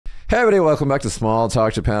Hey everybody, welcome back to Small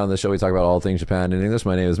Talk Japan. On this show we talk about all things Japan in English.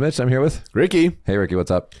 My name is Mitch. I'm here with Ricky. Hey Ricky,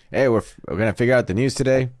 what's up? Hey, we're gonna figure out the news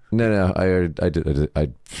today. No,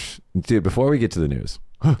 dude, before we get to the news,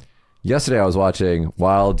 yesterday I was watching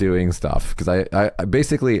while doing stuff because I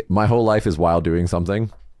basically my whole life is while doing something.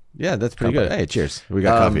 Yeah, that's pretty good. Hey, cheers. We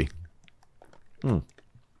got coffee.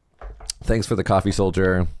 Thanks for the Coffee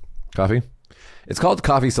Soldier coffee. It's called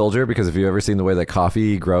Coffee Soldier because if you've ever seen the way that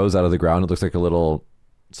coffee grows out of the ground, it looks like a little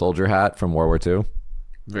soldier hat from World War II.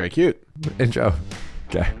 Very cute. Intro.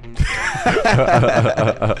 Okay.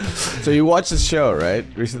 So you watched this show, right,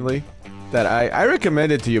 recently? That I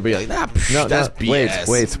recommended to you, but you're like, nah, that's BS.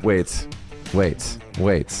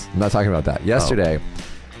 Wait. I'm not talking about that. Yesterday,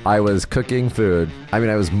 I was cooking food. I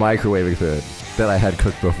was microwaving food that I had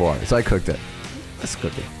cooked before. So I cooked it. That's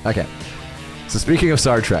cooking. Okay. So speaking of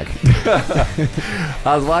Star Trek,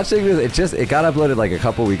 I was watching this. It got uploaded like a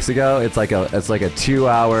couple weeks ago. It's like a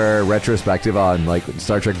 2-hour retrospective on like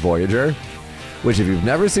Star Trek Voyager, which if you've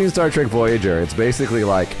never seen Star Trek Voyager, it's basically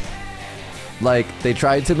like they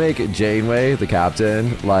tried to make Janeway, the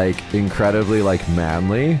captain, like incredibly like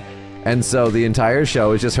manly. And so the entire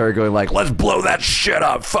show is just her going like, let's blow that shit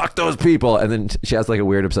up. Fuck those people. And then she has like a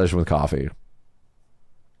weird obsession with coffee.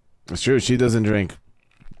 It's true. She doesn't drink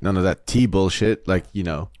none of that tea bullshit, like,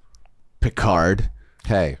 Picard.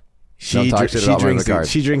 Hey, she drinks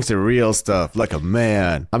the real stuff like a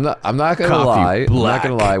man. I'm not gonna lie. I'm not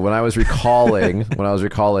gonna lie. When I was recalling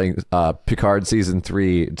Picard season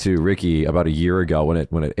 3 to Ricky about a year ago when it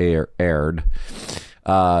aired,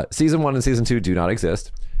 season 1 and season 2 do not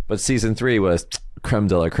exist, but season 3 was creme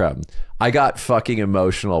de la creme. I got fucking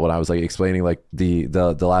emotional when I was like explaining like the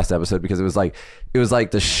last episode because it was like the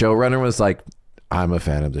showrunner was like, I'm a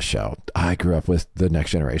fan of the show. I grew up with the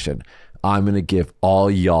Next Generation. I'm going to give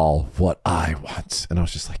all y'all what I want. And I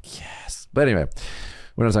was just like, yes. But anyway,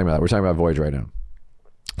 we're not talking about that. We're talking about Voyager right now.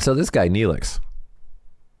 So this guy, Neelix.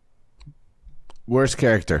 Worst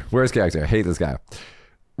character. I hate this guy.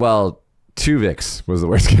 Well, Tuvix was the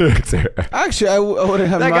worst character. Actually, I wouldn't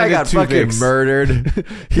have that guy got Tuvix. Fucking murdered.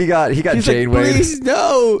 He got Janeway. Like, please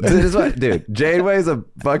no. Dude, Janeway's a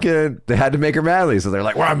fucking. They had to make her manly, so they're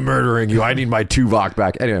like, "Well, I'm murdering you. I need my Tuvok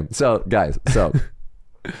back." Anyway, so guys,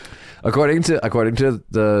 according to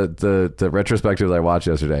the retrospective that I watched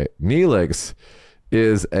yesterday, Neelix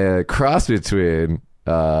is a cross between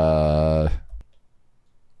Timon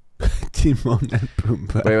and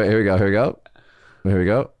Pumbaa. Wait, here we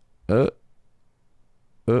go.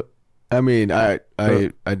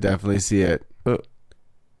 I definitely see it. And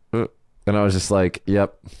I was just like,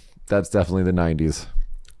 yep, that's definitely the 90s.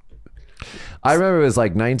 I remember it was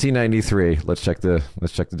like 1993. Let's check the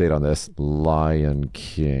date on this. Lion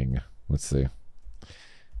King. Let's see.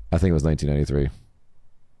 I think it was 1993.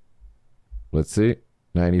 Let's see.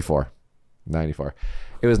 94.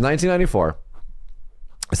 It was 1994.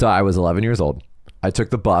 So I was 11 years old. I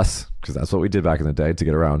took the bus, because that's what we did back in the day to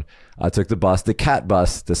get around. I took the bus, the CAT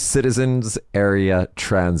bus, the Citizens Area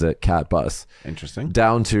Transit CAT bus. Interesting.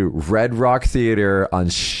 Down to Red Rock Theater on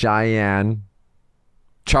Cheyenne,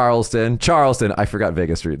 Charleston. I forgot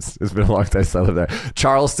Vegas streets. It's been a long time since I lived there.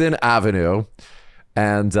 Charleston Avenue.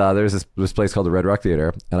 And there's this place called the Red Rock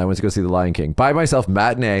Theater. And I went to go see The Lion King. By myself,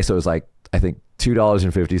 matinee. So it was like, I think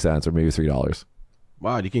 $2.50 or maybe $3.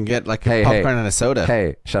 Wow, you can get like a popcorn and a soda.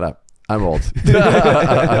 Hey, shut up. I'm old.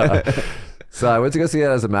 So I went to go see it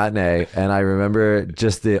as a matinee, and I remember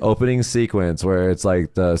just the opening sequence where it's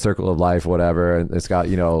like the circle of life, whatever, and it's got,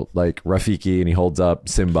 like Rafiki, and he holds up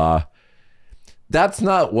Simba. That's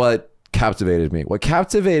not what captivated me. What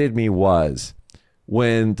captivated me was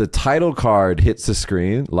when the title card hits the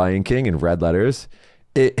screen, Lion King in red letters,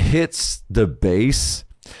 it hits the bass.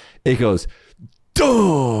 It goes,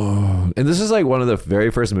 dun! And this is like one of the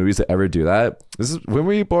very first movies to ever do that. When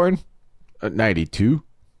were you born? 92.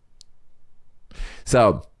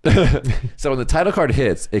 So when the title card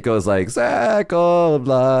hits, it goes like Circle of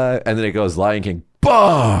Life, and then it goes Lion King, boom,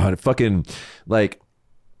 and fucking like,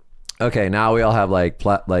 okay, now we all have I have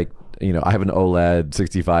an OLED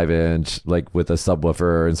 65-inch like with a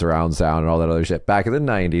subwoofer and surround sound and all that other shit. Back in the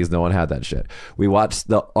 90s, no one had that shit. We watched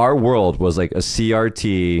our world was like a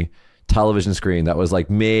CRT television screen that was like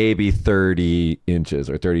maybe 30 inches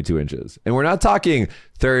or 32 inches. And we're not talking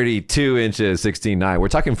 32 inches, 16:9. We're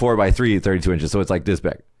talking 4x3, 32 inches. So it's like this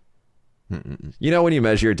big. You know when you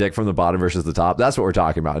measure your dick from the bottom versus the top? That's what we're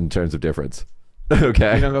talking about in terms of difference.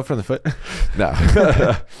 Okay. You don't go from the foot? No.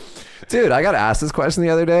 Dude, I got asked this question the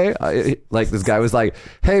other day. This guy was like,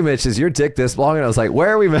 hey, Mitch, is your dick this long? And I was like, where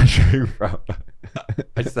are we measuring from?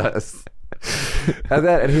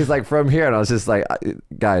 And he's like, from here. And I was just like,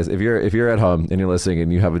 guys, if you're at home and you're listening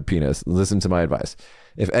and you have a penis, listen to my advice.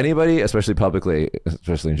 If anybody, especially publicly,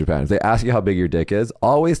 especially in Japan, if they ask you how big your dick is,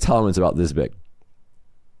 always tell them it's about this big.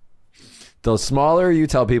 The smaller you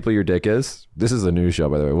tell people your dick is, this is a news show,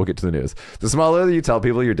 by the way. We'll get to the news. The smaller you tell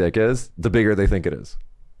people your dick is, the bigger they think it is.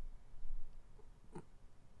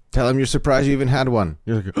 Tell them you're surprised you even had one.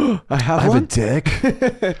 You're like, oh, I have a dick.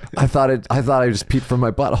 I thought I just peeped from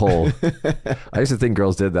my butthole. I used to think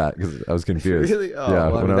girls did that because I was confused. Really? Oh, yeah.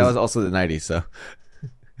 well, I mean, that was also the 90s, so.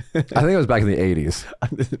 I think it was back in the 80s.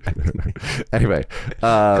 Anyway.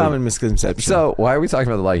 Common misconception. So why are we talking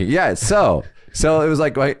about the liking? Yeah, so it was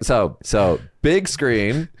like, right, so big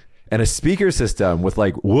screen and a speaker system with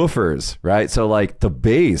like woofers, right? So like the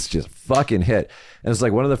bass just fucking hit. And it's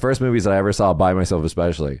like one of the first movies that I ever saw by myself,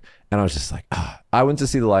 especially. And I was just like, I went to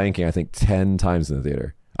see The Lion King, I think 10 times in the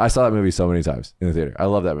theater. I saw that movie so many times in the theater. I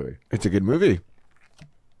love that movie. It's a good movie.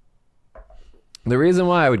 The reason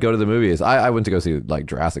why I would go to the movies, I went to go see like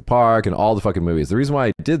Jurassic Park and all the fucking movies. The reason why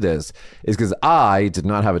I did this is because I did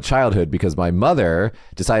not have a childhood because my mother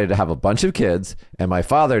decided to have a bunch of kids and my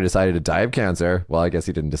father decided to die of cancer. Well, I guess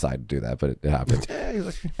he didn't decide to do that, but it happened.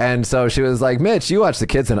 And so she was like, Mitch, you watch the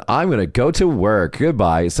kids and I'm going to go to work.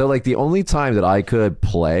 Goodbye. So like the only time that I could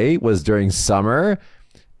play was during summer.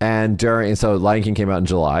 And so Lion King came out in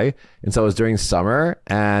July. And so it was during summer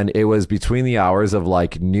and it was between the hours of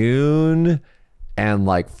like noon and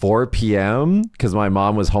like 4 p.m. because my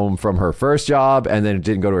mom was home from her first job and then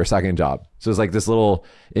didn't go to her second job. So it was like this little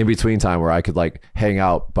in-between time where I could like hang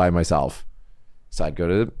out by myself. So I'd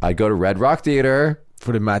go to Red Rock Theater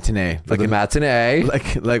for the matinee. For the matinee.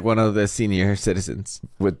 Like one of the senior citizens.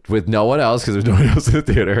 With no one else because there's no one else in the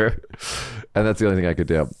theater. And that's the only thing I could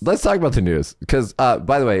do. Let's talk about the news. Because,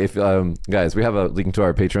 by the way, if guys, we have a link to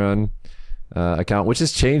our Patreon account, which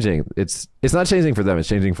is changing. It's not changing for them, it's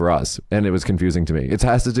changing for us, and it was confusing to me. It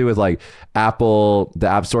has to do with like Apple, the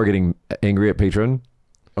App Store getting angry at Patreon.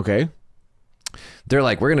 Okay, they're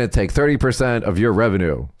like, we're gonna take 30% of your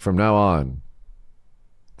revenue from now on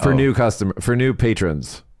for new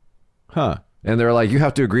patrons. Huh? And they're like, you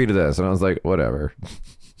have to agree to this, and I was like, whatever.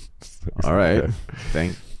 All right.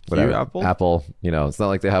 Thank you, Apple, it's not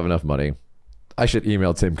like they have enough money. I should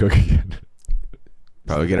email Tim Cook again.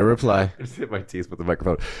 Probably get a reply. I just hit my teeth with the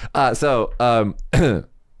microphone. So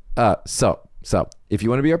if you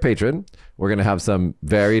want to be our patron, we're going to have some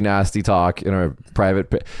very nasty talk in our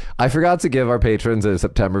private. I forgot to give our patrons a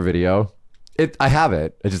September video. I have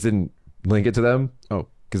it. I just didn't link it to them. Oh,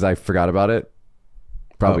 because I forgot about it.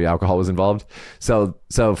 Probably alcohol was involved. So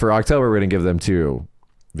for October, we're going to give them 2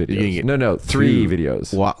 videos. No, 3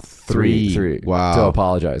 videos. What? 3. Wow. To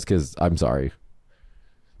apologize because I'm sorry.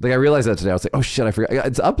 Like I realized that today. I was like, oh shit, I forgot.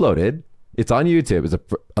 It's uploaded. It's on YouTube. It's a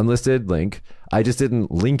unlisted link. I just didn't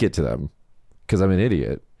link it to them because I'm an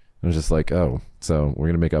idiot. I was just like, oh, so we're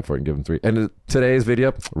going to make up for it and give them 3. And today's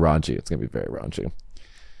video, raunchy. It's going to be very raunchy.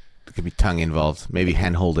 There could be tongue involved. Maybe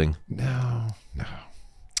hand holding. No.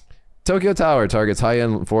 Tokyo Tower targets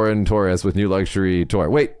high-end foreign tourists with new luxury tour.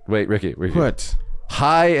 Wait, Ricky. What?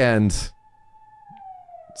 High-end.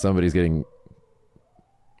 Somebody's getting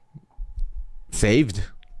saved.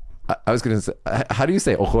 I was going to say, how do you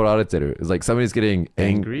say okorareteru? It's like somebody's getting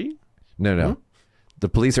angry? No. The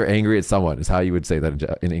police are angry at someone is how you would say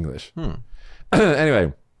that in English.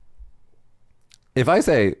 Anyway, if I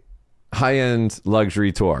say high-end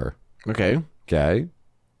luxury tour. Okay.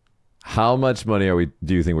 How much money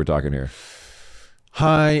do you think we're talking here?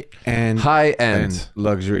 High-end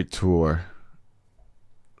luxury tour.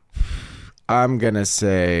 I'm going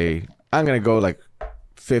to go like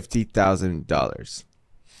 $50,000.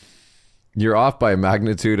 You're off by a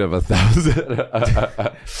magnitude of 1,000.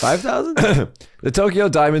 5,000? The Tokyo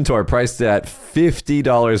Diamond Tour, priced at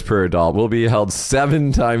 $50 per adult, will be held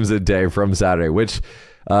 7 times a day from Saturday, which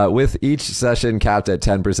with each session capped at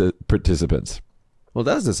 10 participants. Well,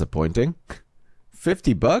 that's disappointing.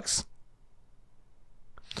 $50?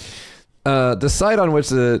 The site on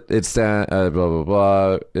which it stands, blah, blah,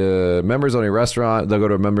 blah, members only restaurant. They'll go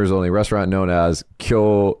to a members only restaurant known as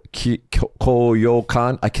Koyokan.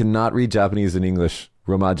 I cannot read Japanese and English.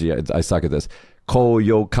 Romaji, I suck at this.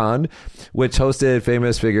 Koyokan, which hosted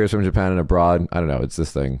famous figures from Japan and abroad. I don't know. It's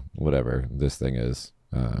this thing. Whatever this thing is.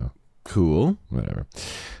 Cool. Whatever.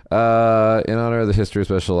 In honor of the History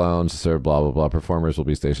Special Lounge to serve blah, blah, blah. Performers will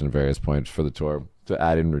be stationed at various points for the tour to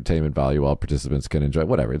add entertainment value while participants can enjoy.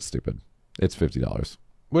 Whatever. It's stupid. It's $50.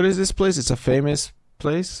 What is this place? It's a famous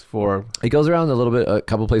place for... It goes around a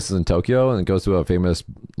couple places in Tokyo, and it goes to a famous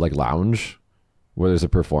like lounge where there's a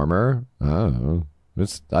performer. Oh,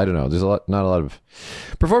 I don't know. There's not a lot of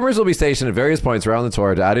performers will be stationed at various points around the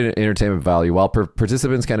tour to add in entertainment value, while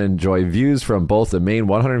participants can enjoy views from both the main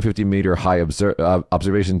 150 meter high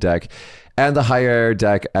observation deck and the higher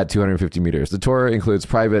deck at 250 meters. The tour includes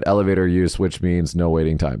private elevator use, which means no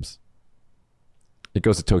waiting times. It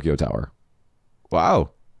goes to Tokyo Tower.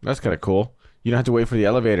 Wow, that's kind of cool. You don't have to wait for the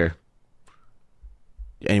elevator.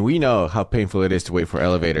 And we know how painful it is to wait for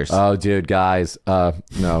elevators. Oh, dude, guys.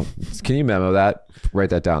 No. Can you memo that?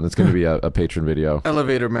 Write that down. It's going to be a patron video.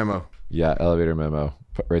 Elevator memo. Yeah, elevator memo.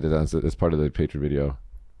 Write that down. It's part of the patron video.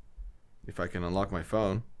 If I can unlock my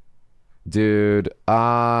phone. Dude,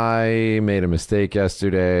 I made a mistake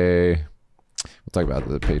yesterday. We'll talk about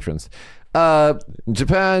the patrons.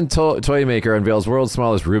 Japan toy maker unveils world's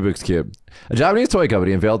smallest Rubik's Cube. A Japanese toy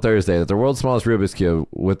company unveiled Thursday that the world's smallest Rubik's Cube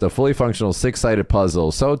with the fully functional 6-sided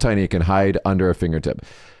puzzle so tiny it can hide under a fingertip.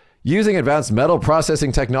 Using advanced metal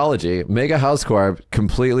processing technology, Mega House Corp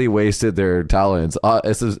completely wasted their talents.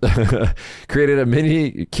 Created a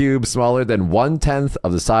mini cube smaller than 1/10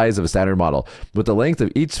 of the size of a standard model, with the length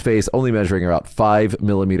of each face only measuring about 5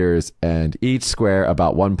 millimeters and each square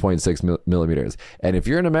about 1.6 millimeters. And if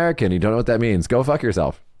you're an American and you don't know what that means, go fuck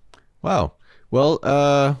yourself. Wow. Well,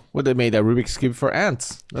 what they made a Rubik's Cube for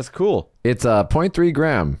ants. That's cool. It's 0.3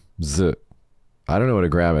 grams. I don't know what a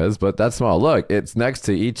gram is, but that's small. Look, it's next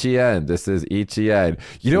to Ichien. This is Ichien.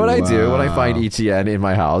 You know what I do when I find Ichien in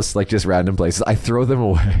my house, like just random places? I throw them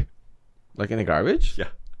away. Like in the garbage? Yeah.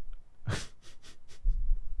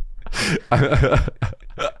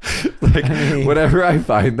 Like whenever I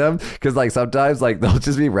find them, because like sometimes like they'll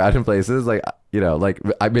just be random places, like like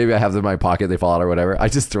maybe I have them in my pocket, they fall out or whatever. I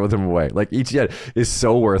just throw them away. Like Ichien is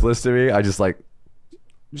so worthless to me. I just I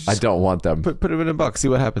don't want them. Put them in a box. See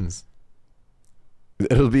what happens.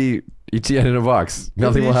 It'll be Etienne in a box.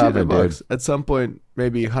 Nothing will happen, dude. At some point,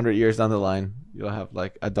 maybe 100 years down the line, you'll have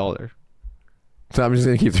like $1. So I'm just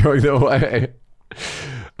going to keep throwing them away.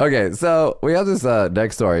 Okay, so we have this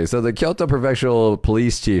next story. So the Kyoto Prefectural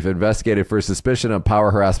Police Chief investigated for suspicion of power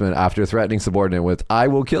harassment after threatening subordinate with, "I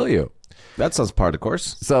will kill you." That sounds par the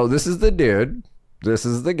course. So this is the dude. This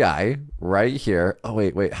is the guy right here. Oh,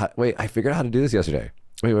 wait. I figured out how to do this yesterday.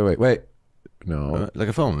 Wait. No. Like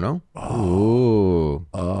a phone, no? Oh,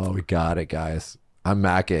 we got it, guys. I'm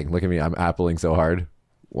Macking. Look at me. I'm appling so hard.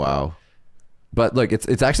 Wow. But look,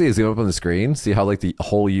 it's actually a zoom up on the screen. See how like the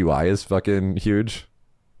whole UI is fucking huge?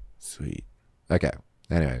 Sweet. Okay.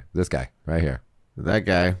 Anyway, this guy right here. That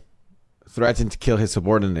guy threatened to kill his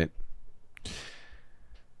subordinate.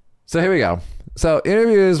 So here we go. So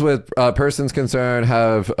interviews with persons concerned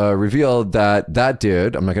have revealed that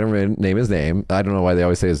dude, I'm not going to name his name. I don't know why they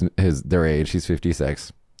always say their age. He's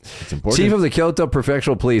 56. It's important. Chief of the Kyoto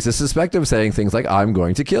Prefectural Police is suspected of saying things like, "I'm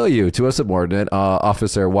going to kill you" to a subordinate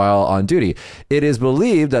officer while on duty. It is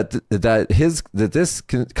believed that this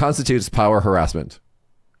constitutes power harassment.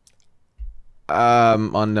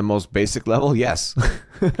 On the most basic level, yes.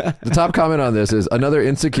 The top comment on this is another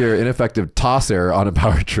insecure, ineffective tosser on a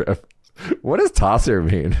power trip. What does tosser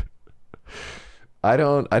mean? I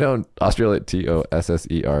don't Australia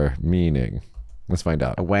TOSSER meaning. Let's find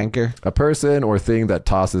out. A wanker? A person or thing that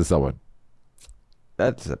tosses someone.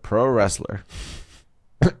 That's a pro wrestler.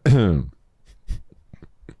 It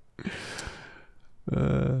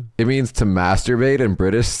means to masturbate in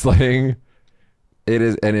British slang. It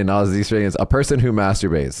is, and in Aussie slang, it's a person who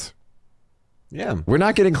masturbates. Yeah, we're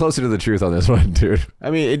not getting closer to the truth on this one, dude. I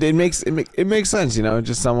mean, it makes sense,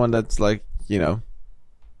 just someone that's like,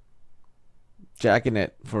 jacking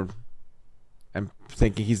it for, and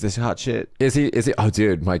thinking he's this hot shit. Is he? Oh,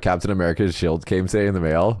 dude, my Captain America's shield came today in the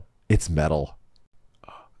mail. It's metal.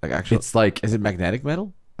 Like actually, it's like, is it magnetic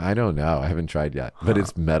metal? I don't know. I haven't tried yet, but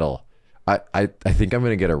it's metal. I think I'm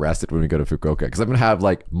gonna get arrested when we go to Fukuoka because I'm gonna have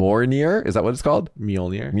like Mjolnir. Is that what it's called?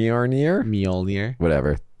 Mjolnir.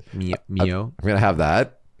 Whatever. Mio. I'm gonna have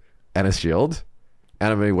that and a shield,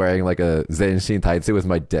 and I'm gonna be wearing like a Zenshin Taitsu with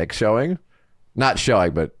my dick showing, not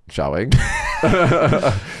showing, but showing.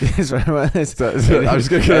 Yes, right. I'm just gonna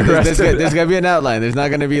get arrested. There's gonna be an outline. There's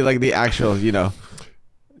not gonna be like the actual,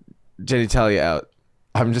 genitalia out.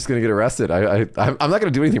 I'm just gonna get arrested. I'm not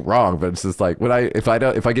gonna do anything wrong, but it's just like if I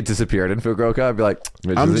get disappeared in Fukuoka, I'd be like,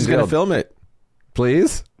 I'm just gonna film it.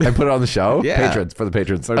 Please, and put it on the show. Yeah. Patrons, for the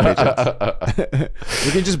patrons. We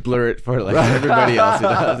can just blur it for like everybody else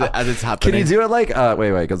as it's happening. Can you do it like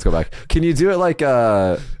wait, let's go back. Can you do it like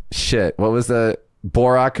shit? What was the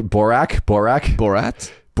Borat?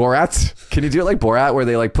 Can you do it like Borat, where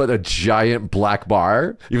they like put a giant black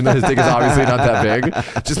bar, even though his dick is obviously not that big?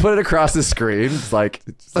 Just put it across the screen. It's like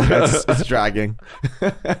it's dragging.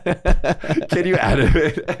 Can you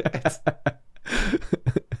animate it?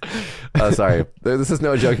 Sorry. This is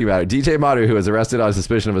no joking matter. DJ Maru, who was arrested on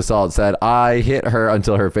suspicion of assault, said, I hit her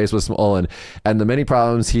until her face was swollen and the many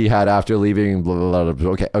problems he had after leaving. Blah, blah,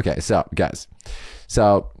 blah, blah. Okay. So, guys.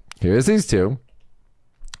 So, here's these two.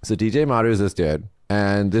 So, DJ Maru is this dude,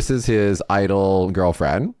 and this is his idol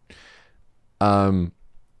girlfriend.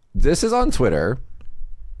 This is on Twitter.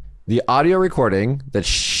 The audio recording that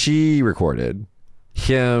she recorded,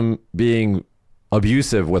 him being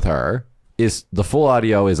abusive with her, is the full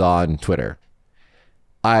audio is on Twitter.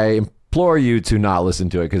 I implore you to not listen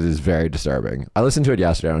to it because it's very disturbing. I listened to it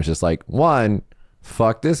yesterday and I was just like, 1,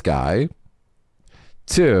 fuck this guy.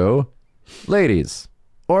 2, ladies,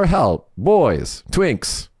 or hell, boys,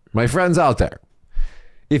 twinks, my friends out there.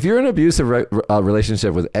 If you're in an abusive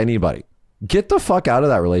relationship with anybody, get the fuck out of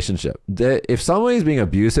that relationship. If somebody's being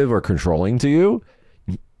abusive or controlling to you,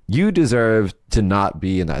 you deserve to not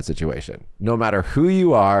be in that situation. No matter who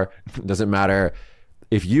you are, doesn't matter.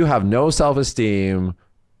 If you have no self-esteem,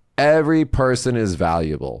 every person is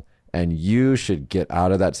valuable and you should get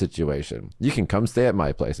out of that situation. You can come stay at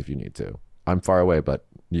my place if you need to. I'm far away, but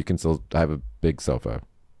you can still have a big sofa.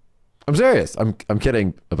 I'm serious. I'm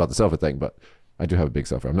kidding about the sofa thing, but I do have a big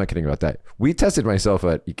sofa. I'm not kidding about that. We tested my sofa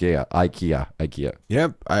at IKEA.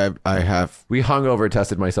 Yep, I have. We hung over,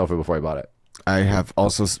 tested my sofa before I bought it. I have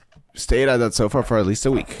also stayed at that sofa for at least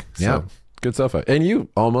a week. So. Yeah, good sofa. And you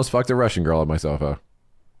almost fucked a Russian girl on my sofa.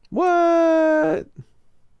 What?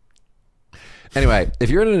 Anyway,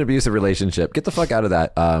 if you're in an abusive relationship, get the fuck out of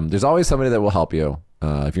that. There's always somebody that will help you.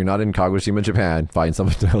 If you're not in Kagoshima, Japan, find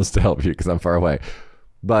someone else to help you because I'm far away.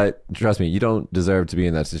 But trust me, you don't deserve to be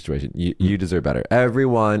in that situation. You deserve better.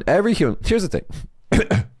 Everyone, every human. Here's the thing.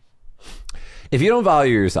 If you don't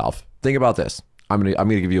value yourself, think about this. I'm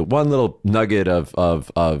gonna give you one little nugget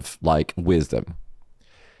of like wisdom.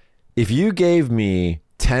 If you gave me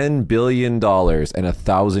 $10 billion and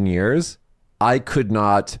 1,000 years, I could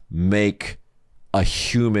not make a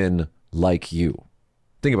human like you.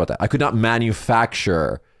 Think about that. I could not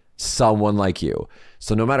manufacture someone like you.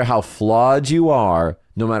 So no matter how flawed you are,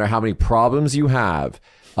 no matter how many problems you have,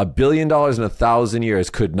 $1 billion in 1,000 years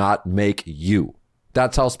could not make you.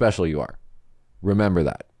 That's how special you are. Remember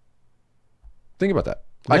that. Think about that.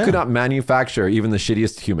 Yeah. I could not manufacture even the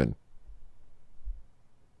shittiest human.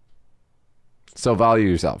 So value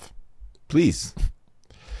yourself. Please.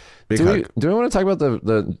 Do we want to talk about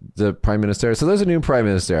the prime minister? So there's a new prime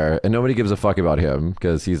minister and nobody gives a fuck about him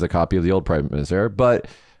because he's a copy of the old prime minister. But,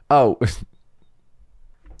 they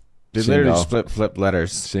literally flip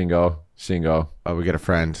letters. Shingo. Oh, we get a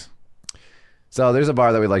friend. So there's a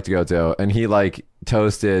bar that we like to go to, and he like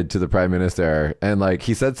toasted to the prime minister, and like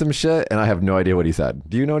he said some shit, and I have no idea what he said.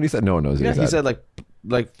 Do you know what he said? No one knows what he said. He said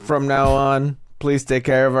like from now on, please take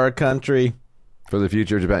care of our country for the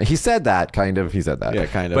future of Japan. He said that kind of. He said that. Yeah,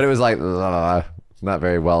 kind of. But it was like not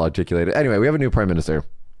very well articulated. Anyway, we have a new prime minister,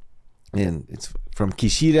 and it's from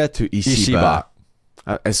Kishida to Ishiba.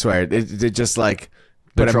 I swear, they just like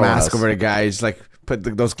put a mask over the guy. Just like put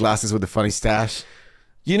those glasses with the funny stash.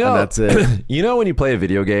 You know, and that's it. You know when you play a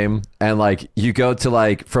video game and like you go to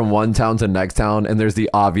like from one town to the next town and there's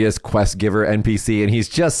the obvious quest giver NPC and he's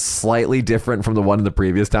just slightly different from the one in the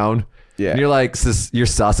previous town. Yeah. And you're like, you're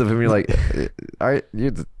sus of him. You're like, all right,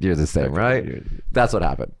 you're the same, right? That's what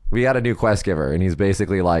happened. We had a new quest giver and he's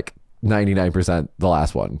basically like 99% the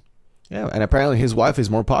last one. Yeah. And apparently his wife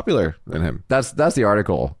is more popular than him. That's the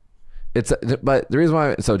article. But the reason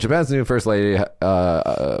why, so Japan's new first lady,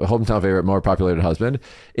 hometown favorite, more populated husband.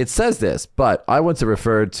 It says this, but I want to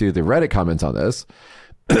refer to the Reddit comments on this.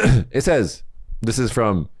 It says, this is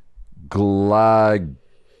from Glagire.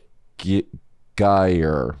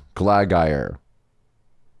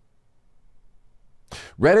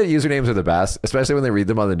 Reddit usernames are the best, especially when they read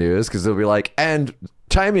them on the news, because they'll be like, and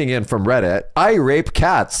chiming in from Reddit, I rape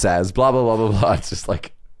cats, says blah, blah, blah, blah, blah. It's just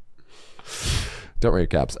like... Don't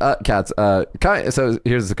rape cats. So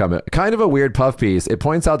here's the comment. Kind of a weird puff piece. It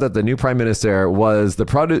points out that the new prime minister was the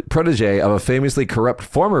protege of a famously corrupt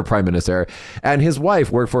former prime minister, and his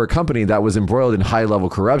wife worked for a company that was embroiled in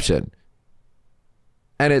high-level corruption.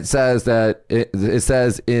 And it says that it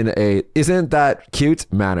says in a isn't that cute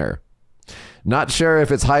manner. Not sure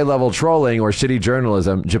if it's high-level trolling or shitty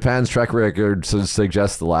journalism. Japan's track record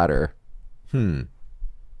suggests the latter. I'm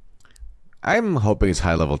hoping it's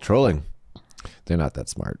high-level trolling. They're not that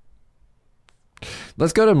smart.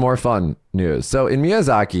 Let's go to more fun news. So in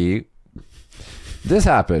Miyazaki, this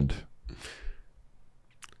happened.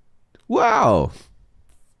 Wow.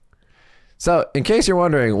 So in case you're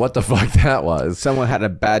wondering what the fuck that was. Someone had a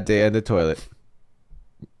bad day in the toilet.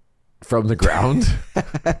 from the ground.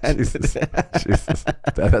 Jesus.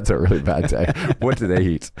 That's a really bad day. What do they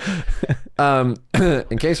eat?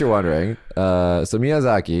 In case you're wondering, so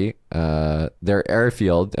Miyazaki, their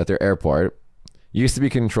airfield at their airport used to be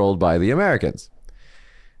controlled by the Americans.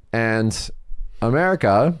 And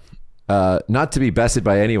America, not to be bested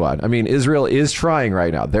by anyone. I mean, Israel is trying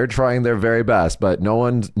right now. They're trying their very best, but no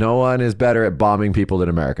one is better at bombing people than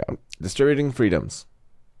America. Distributing freedoms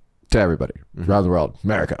to everybody around the world.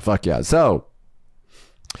 America, fuck yeah. So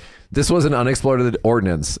this was an unexploded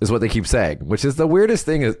ordnance, is what they keep saying, which is the weirdest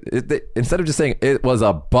thing. Is instead of just saying it was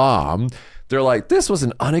a bomb, they're like, this was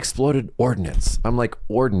an unexploded ordnance. I'm like,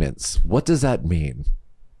 ordnance? What does that mean?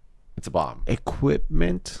 It's a bomb.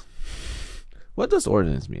 Equipment. What does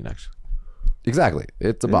ordnance mean, actually? Exactly.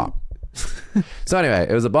 It's a bomb. So anyway,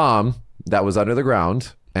 it was a bomb that was under the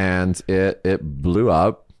ground, and it blew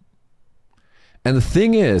up. And the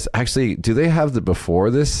thing is, actually, do they have the before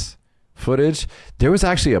this footage? There was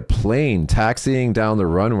actually a plane taxiing down the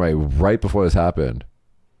runway right before this happened.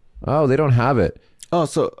 Oh, they don't have it. Oh,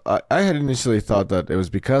 so I had initially thought that it was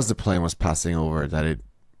because the plane was passing over that it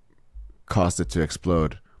caused it to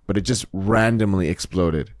explode, but it just randomly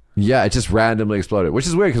exploded. Yeah, it just randomly exploded, which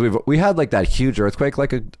is weird because we had like that huge earthquake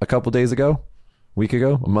like a couple days ago, week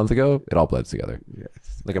ago, a month ago. It all blends together. Yeah,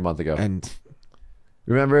 like a month ago. And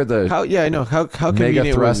remember the how? Yeah, I know how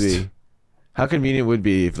convenient thrust would be. How convenient would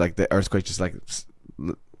be if like the earthquake just like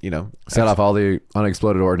set off all the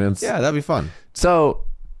unexploded ordnance. Yeah, that'd be fun. So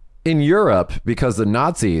in Europe, because the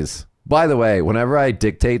Nazis. By the way, whenever I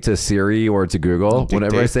dictate to Siri or to Google,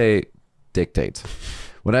 whenever I say dictate,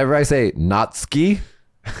 whenever I say Nazi,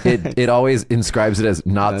 it always inscribes it as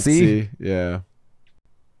Nazi. Yeah.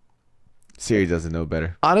 Siri doesn't know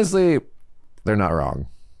better. Honestly, they're not wrong.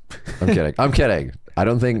 I'm kidding. I'm kidding. I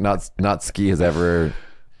don't think Nazi has ever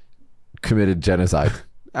committed genocide.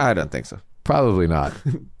 I don't think so. Probably not.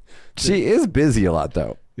 She is busy a lot,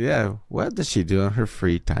 though. Yeah. What does she do on her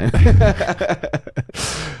free time?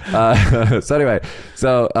 So anyway,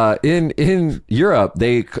 in Europe,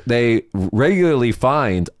 they regularly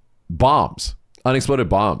find bombs. Unexploded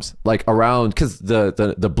bombs like around because the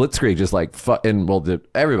blitzkrieg just like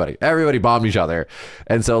everybody bombed each other,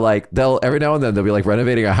 and so like they'll every now and then they'll be like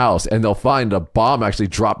renovating a house and they'll find a bomb actually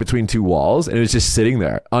dropped between two walls and it's just sitting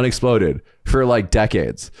there unexploded for like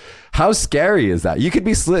decades. How scary is that? You could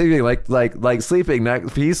be sleeping like sleeping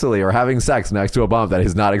peacefully or having sex next to a bomb that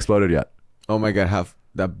has not exploded yet. Oh my god,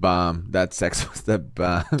 that sex was the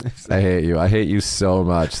bomb. I hate you so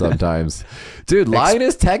much sometimes. Dude,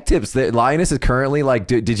 Linus Tech Tips. Linus is currently like,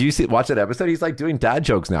 did you watch that episode? He's like doing dad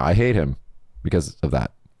jokes now. I hate him because of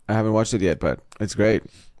that. I haven't watched it yet, but it's great.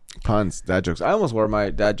 Puns, dad jokes. I almost wore my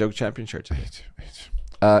dad joke champion shirt today.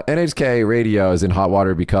 NHK radio is in hot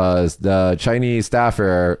water because the Chinese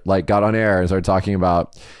staffer like got on air and started talking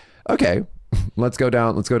about, okay, let's go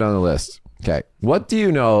down the list. Okay, what do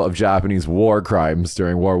you know of Japanese war crimes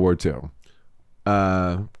during World War II?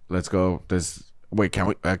 Let's go. Can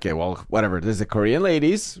we? Okay, well, whatever. There's the Korean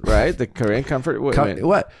ladies, right? The Korean comfort women.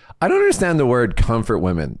 What? I don't understand the word comfort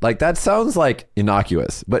women. Like that sounds like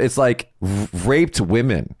innocuous, but it's like raped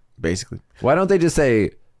women, basically. Why don't they just say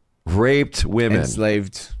raped women?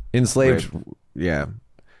 Enslaved. Raped. Yeah.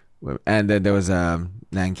 And then there was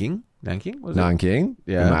Nanking. Nanking was Nanking.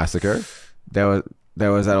 It? Yeah. The massacre. There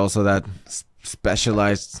was also that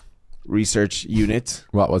specialized research unit.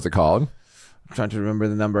 What was it called? I'm trying to remember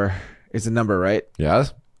the number. It's a number, right?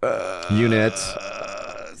 Yes. Unit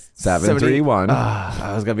 731.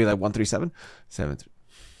 I was gonna be like 137. 7.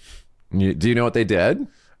 Do you know what they did?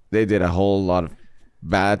 They did a whole lot of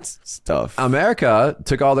bad stuff. America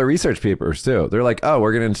took all their research papers too. They're like, oh,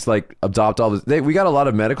 we're gonna just like adopt all this. We got a lot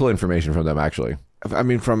of medical information from them, actually. I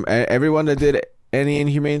mean, from everyone that did any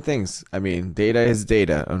inhumane things. I mean, data is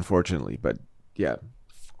data, unfortunately. But yeah,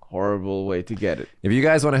 horrible way to get it. If you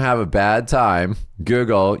guys want to have a bad time,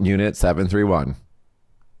 Google Unit 731.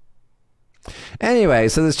 Anyway,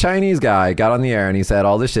 so this Chinese guy got on the air and he said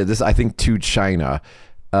all this shit. This, I think, to China.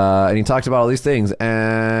 And he talked about all these things.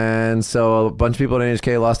 And so a bunch of people at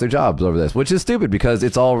NHK lost their jobs over this, which is stupid because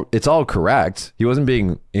it's all correct. He wasn't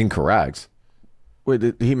being incorrect. Wait,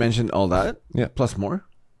 did he mention all that? Yeah. Plus more?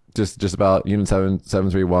 Just about Unit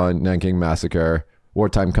 731, Nanking Massacre,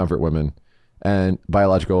 wartime comfort women, and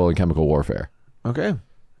biological and chemical warfare. Okay.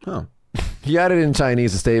 Oh. He added in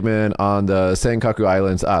Chinese a statement on the Senkaku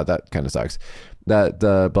Islands. That kind of sucks. That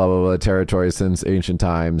the blah, blah, blah territory since ancient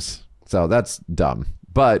times. So that's dumb.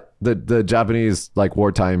 But the Japanese like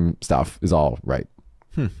wartime stuff is all right.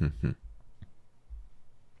 Have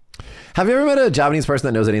you ever met a Japanese person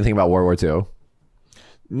that knows anything about World War II?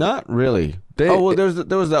 Not really. Oh well,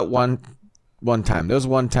 there was that one time. There was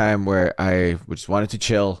one time where I just wanted to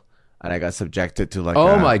chill, and I got subjected to like.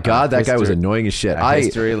 Oh my god, that guy was annoying as shit.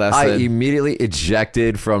 History lesson. I immediately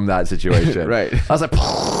ejected from that situation. Right. I was like,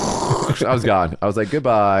 I was gone. I was like,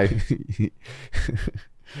 goodbye.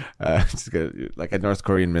 Just like a North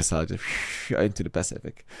Korean missile just into the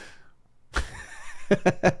Pacific.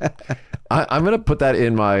 I'm gonna put that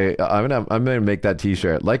in my. I'm gonna make that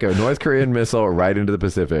T-shirt, like a North Korean missile right into the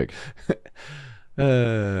Pacific.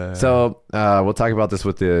 So we'll talk about this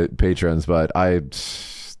with the patrons, but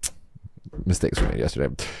mistakes were made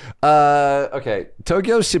yesterday. Okay,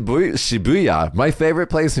 Tokyo Shibuya, my favorite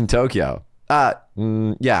place in Tokyo. Yeah,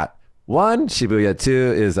 1 Shibuya, 2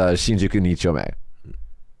 is Shinjuku Nichome.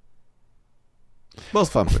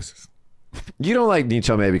 Both fun places. You don't like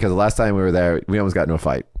Nichome because the last time we were there, we almost got into a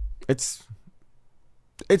fight. It's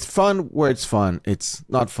fun where it's fun. It's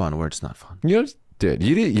not fun where it's not fun. You know, dude,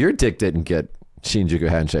 your dick didn't get Shinjuku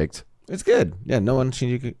handshaked. It's good. Yeah, no one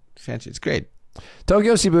Shinjuku handshake. It's great.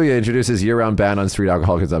 Tokyo Shibuya introduces year-round ban on street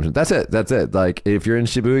alcohol consumption. That's it. Like, if you're in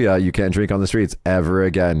Shibuya, you can't drink on the streets ever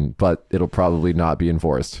again, but it'll probably not be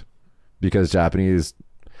enforced because Japanese,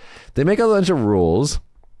 they make a bunch of rules.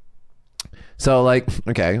 So like,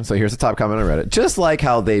 okay, so here's the top comment on Reddit. Just like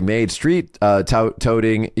how they made street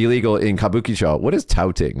touting illegal in Kabukicho. What is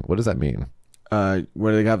touting? What does that mean? Where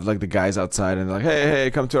they have like the guys outside and they're like,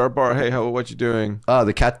 hey, come to our bar. Hey, what you doing?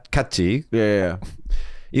 The kachi. Yeah.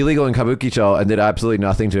 Illegal in Kabukicho and did absolutely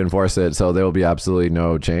nothing to enforce it. So there will be absolutely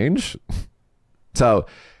no change. So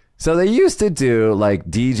they used to do like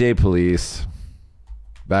DJ police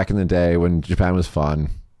back in the day when Japan was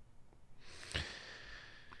fun.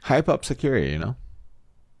 Hype up security, you know?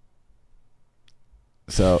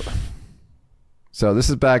 So this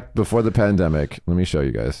is back before the pandemic. Let me show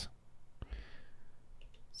you guys.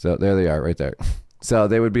 So there they are right there. So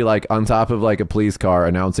they would be like on top of like a police car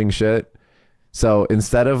announcing shit. So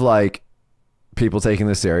instead of like people taking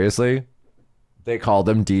this seriously, they called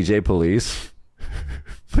them DJ police.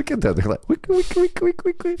 Look at that. They're like, wick.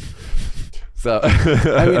 So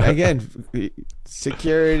I mean, again,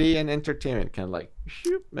 security and entertainment kind of like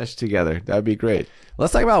mesh together. That'd be great.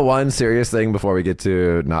 Let's talk about one serious thing before we get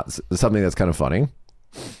to not something that's kind of funny.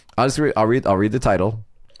 I'll read the title.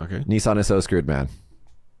 Okay. Nissan is so screwed, man.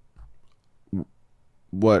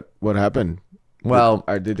 What happened? Well,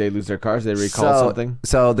 did they lose their cars? Did they recall something?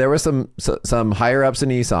 So there were some higher ups in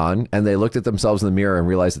Nissan, and they looked at themselves in the mirror and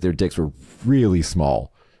realized that their dicks were really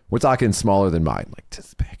small. We're talking smaller than mine, like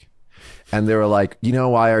this big. And they were like, you know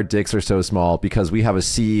why our dicks are so small? Because we have a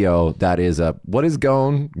CEO that is what is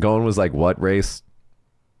Gon? Gon was like what race?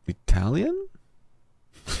 Italian?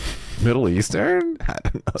 Middle Eastern? I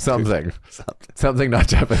don't know. Something not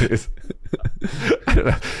Japanese. I don't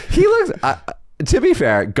know. He looks, to be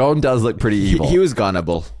fair, Gon does look pretty evil. He was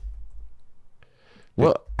Gonable.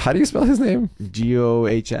 Well, how do you spell his name?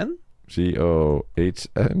 Gohn?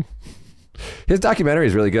 Gohn. His documentary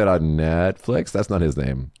is really good on Netflix. That's not his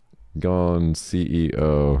name. Gon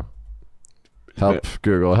CEO. Help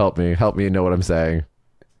Google, help me know what I'm saying.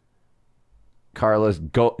 Carlos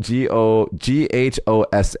Ghosn.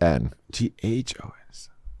 Ghosn.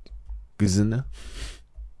 Guzina.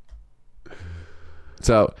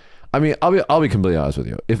 So, I mean, I'll be completely honest with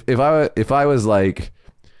you. If I was like,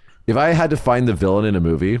 if I had to find the villain in a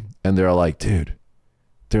movie and they're like,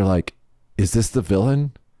 is this the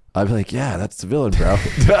villain? I'd be like, yeah, that's the villain, bro.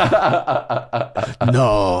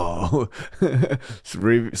 No.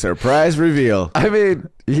 Surprise reveal. I mean,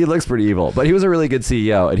 he looks pretty evil, but he was a really good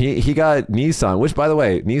CEO, and he got Nissan, which, by the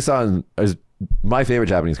way, Nissan is my favorite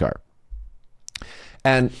Japanese car.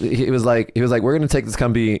 And he was like, we're going to take this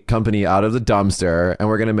company out of the dumpster and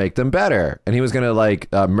we're going to make them better. And he was going to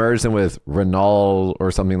like merge them with Renault or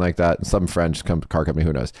something like that, some French car company,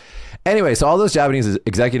 who knows. Anyway, so all those Japanese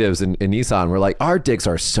executives in Nissan were like, our dicks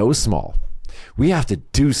are so small. We have to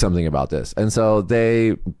do something about this. And so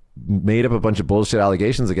they made up a bunch of bullshit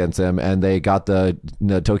allegations against him, and they got the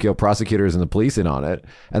Tokyo prosecutors and the police in on it.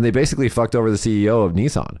 And they basically fucked over the CEO of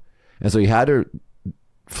Nissan. And so he had to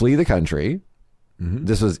flee the country. Mm-hmm.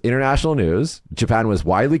 This was international news. Japan was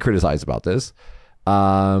widely criticized about this.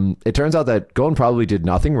 It turns out that Gon probably did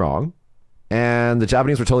nothing wrong. And the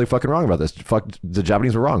Japanese were totally fucking wrong about this. The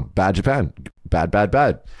Japanese were wrong. Bad Japan. Bad.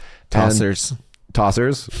 Tossers.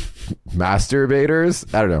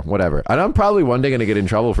 Masturbators. I don't know. Whatever. And I'm probably one day going to get in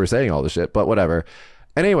trouble for saying all this shit, but whatever.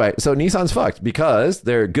 Anyway, so Nissan's fucked because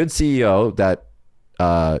their good CEO that,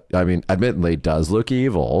 I mean, admittedly does look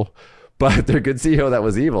evil, but their good CEO that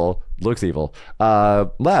was evil looks evil,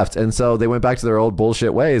 left. And so they went back to their old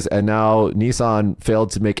bullshit ways. And now Nissan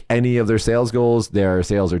failed to make any of their sales goals. Their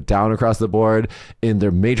sales are down across the board in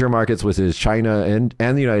their major markets, which is China and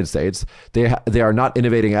the United States. They are not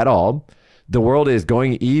innovating at all. The world is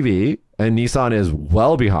going EV and Nissan is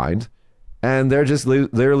well behind. And they're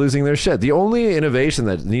losing their shit. The only innovation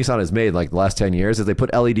that Nissan has made like the last 10 years is they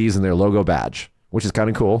put LEDs in their logo badge, which is kind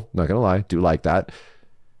of cool. Not gonna lie, do like that.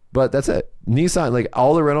 But that's it. Nissan, like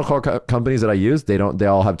all the rental car companies that I use, they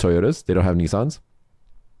all have Toyotas. They don't have Nissans.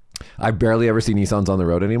 I barely ever see Nissans on the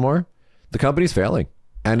road anymore. The company's failing.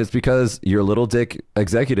 And it's because your little dick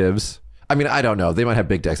executives, I mean, I don't know. They might have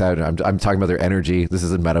big dicks. I don't know. I'm talking about their energy. This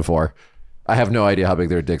is a metaphor. I have no idea how big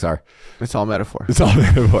their dicks are. It's all metaphor. It's all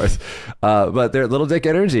metaphors. But their little dick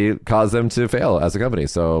energy caused them to fail as a company.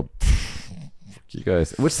 So, you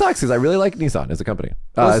guys, which sucks because I really like Nissan as a company,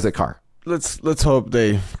 as a car. Let's hope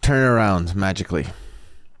they turn around magically,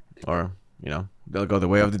 or they'll go the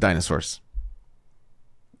way of the dinosaurs.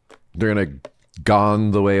 They're gonna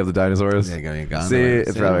gone the way of the dinosaurs. They're gonna gone. See,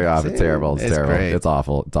 it's rubbing off. It's terrible. It's terrible. Great. It's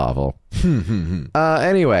awful. It's awful.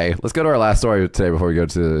 Anyway, let's go to our last story today before we go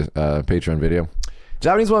to the Patreon video.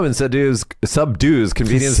 Japanese woman subdues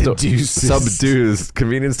convenience store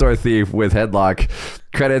thief with headlock.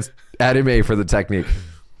 Credits anime for the technique.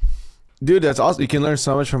 Dude, that's awesome. You can learn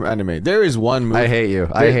so much from anime. There is one movie. I hate you.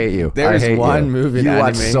 I hate you. There is one movie in anime. You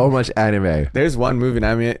watch so much anime. There's one movie in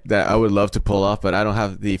anime that I would love to pull off, but I don't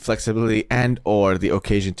have the flexibility and or the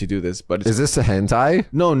occasion to do this. But is this a hentai?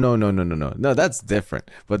 No. No, that's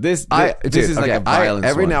different. But this is like a violence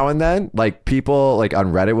every one. now and then, like people like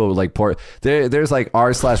on Reddit will like there's like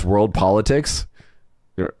r/world politics,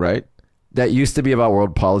 right? That used to be about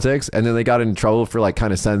world politics, and then they got in trouble for like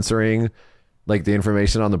kind of censoring like the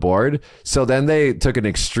information on the board. So then they took an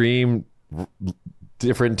extreme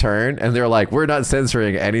different turn and they're like, we're not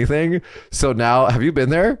censoring anything. So now, have you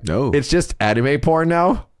been there? No. It's just anime porn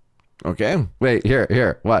now. Okay. Wait,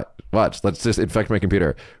 here. What? Watch. Let's just infect my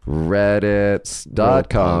computer.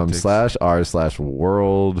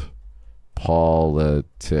 Reddit.com/r/world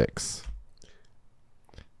politics.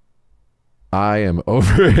 I am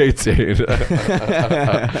over 18.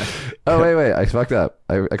 Oh, wait. I fucked up.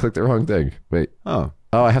 I clicked the wrong thing. Wait. Oh,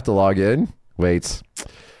 I have to log in? Wait.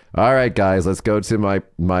 All right, guys. Let's go to my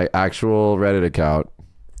actual Reddit account.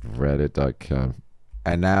 Reddit.com.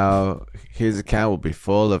 And now his account will be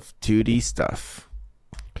full of 2D stuff.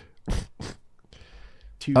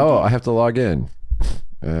 2D. Oh, I have to log in.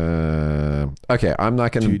 Okay, I'm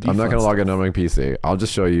not gonna log in on my PC. I'll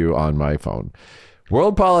just show you on my phone.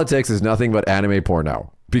 World politics is nothing but anime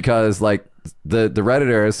porno because like the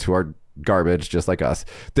Redditors who are garbage just like us,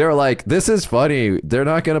 they're like, this is funny. They're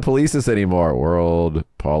not going to police this anymore. World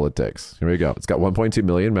politics. Here we go. It's got 1.2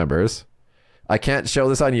 million members. I can't show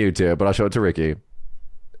this on YouTube, but I'll show it to Ricky.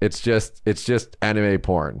 It's just anime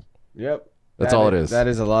porn. Yep. That's all it is. That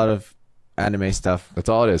is a lot of anime stuff. That's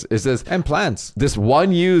all it is. It's this and plants. This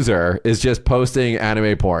one user is just posting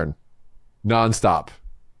anime porn nonstop.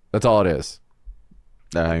 That's all it is.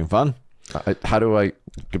 They're having fun. How do I...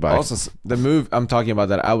 Goodbye. Also, the move I'm talking about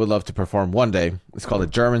that I would love to perform one day, it's called a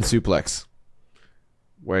German suplex.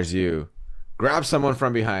 Whereas you grab someone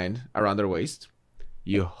from behind around their waist,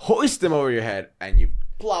 you hoist them over your head, and you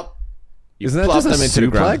plop. Isn't that just a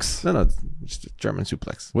suplex? No, it's just a German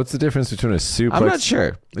suplex. What's the difference between a suplex? I'm not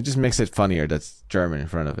sure. It just makes it funnier that's German in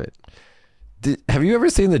front of it. Have you ever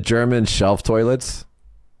seen the German shelf toilets?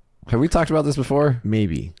 Have we talked about this before?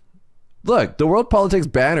 Maybe. Look, the world politics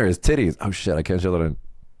banner is titties. Oh shit, I can't show that. I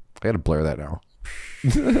gotta blur that now.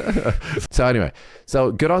 So anyway,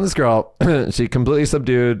 so good on this girl. She completely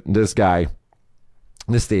subdued this guy,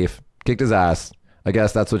 this thief, kicked his ass. I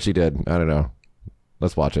guess that's what she did. I don't know.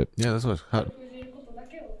 Let's watch it. Yeah, that's what.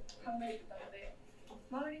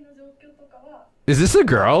 Is this a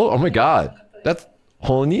girl? Oh my god, that's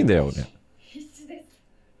Honideo.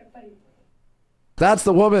 That's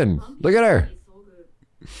the woman. Look at her.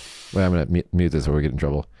 Wait, I'm gonna mute this or we get in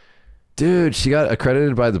trouble. Dude, she got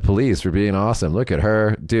accredited by the police for being awesome. Look at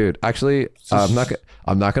her, dude. Actually, I'm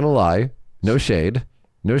not gonna lie. No shade,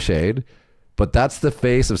 but that's the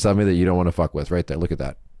face of somebody that you don't want to fuck with, right there. Look at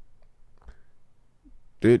that.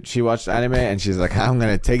 Dude, she watched anime and she's like, I'm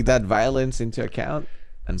gonna take that violence into account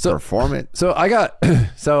and perform it. So I got,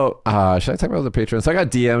 should I talk about the Patreon? So I got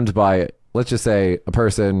DM'd by, let's just say, a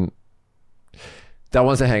person that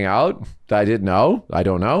wants to hang out that I didn't know. I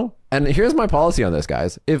don't know. And here's my policy on this,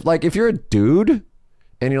 guys. If you're a dude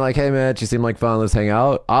and you're like, hey man, you seem like fun, let's hang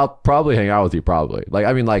out. I'll probably hang out with you probably. Like,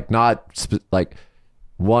 I mean, like not like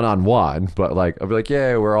one-on-one, but like, I'll be like,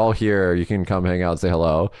 yeah, we're all here. You can come hang out and say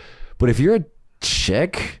hello. But if you're a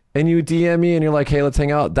chick and you DM me and you're like, hey, let's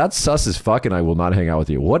hang out, that's sus as fuck, and I will not hang out with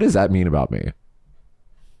you. What does that mean about me?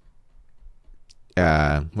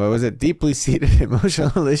 What was it? Deeply seated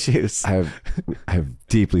emotional issues. I have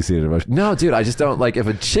deeply seated emotion. No, dude, I just don't like if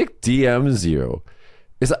a chick DMs you.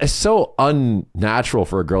 It's so unnatural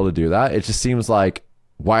for a girl to do that. It just seems like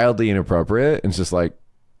wildly inappropriate. It's just like,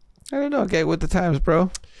 I don't know. Get with the times,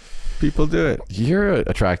 bro. People do it. You're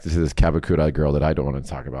attracted to this Kabakura girl that I don't want to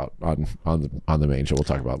talk about on the main show. We'll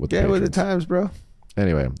talk about with Get the with the patrons. times, bro.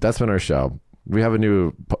 Anyway, that's been our show. We have a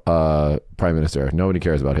new prime minister. Nobody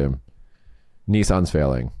cares about him. Nissan's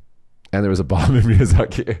failing, and there was a bomb in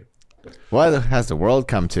Miyazaki. What has the world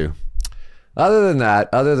come to? Other than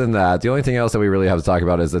that, the only thing else that we really have to talk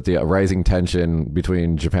about is that the rising tension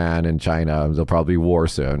between Japan and China. There'll probably be war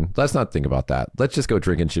soon. Let's not think about that. Let's just go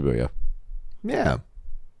drink in Shibuya. Yeah.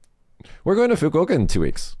 We're going to Fukuoka in 2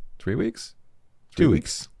 weeks. 3 weeks? 2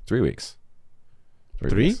 weeks. 3 weeks.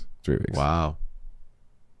 3? Weeks. 3 weeks. Wow.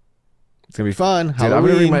 It's gonna be fun. Dude, I'm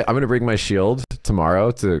gonna bring my shield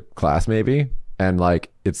tomorrow to class maybe, and like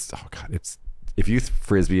it's if you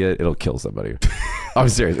frisbee it, it'll kill somebody. I'm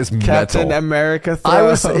serious. It's Captain metal. America throw.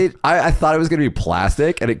 I thought it was gonna be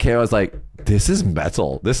plastic, and it came. I was like, this is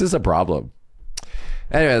metal. This is a problem.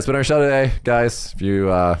 Anyway, that's been our show today, guys. If you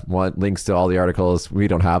want links to all the articles, we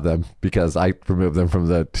don't have them because I removed them from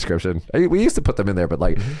the description. We used to put them in there, but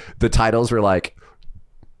like the titles were like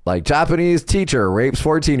Japanese teacher rapes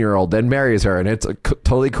 14-year-old, then marries her, and it's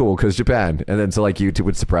totally cool because Japan. And then so like YouTube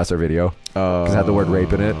would suppress our video because it had the word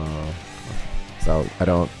rape in it. So I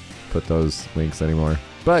don't put those links anymore.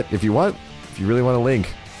 But if you really want a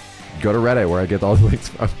link, go to Reddit where I get all the links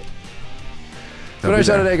from. That's our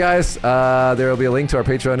show today, guys. There will be a link to our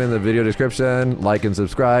Patreon in the video description. Like and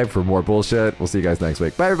subscribe for more bullshit. We'll see you guys next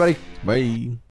week. Bye, everybody. Bye.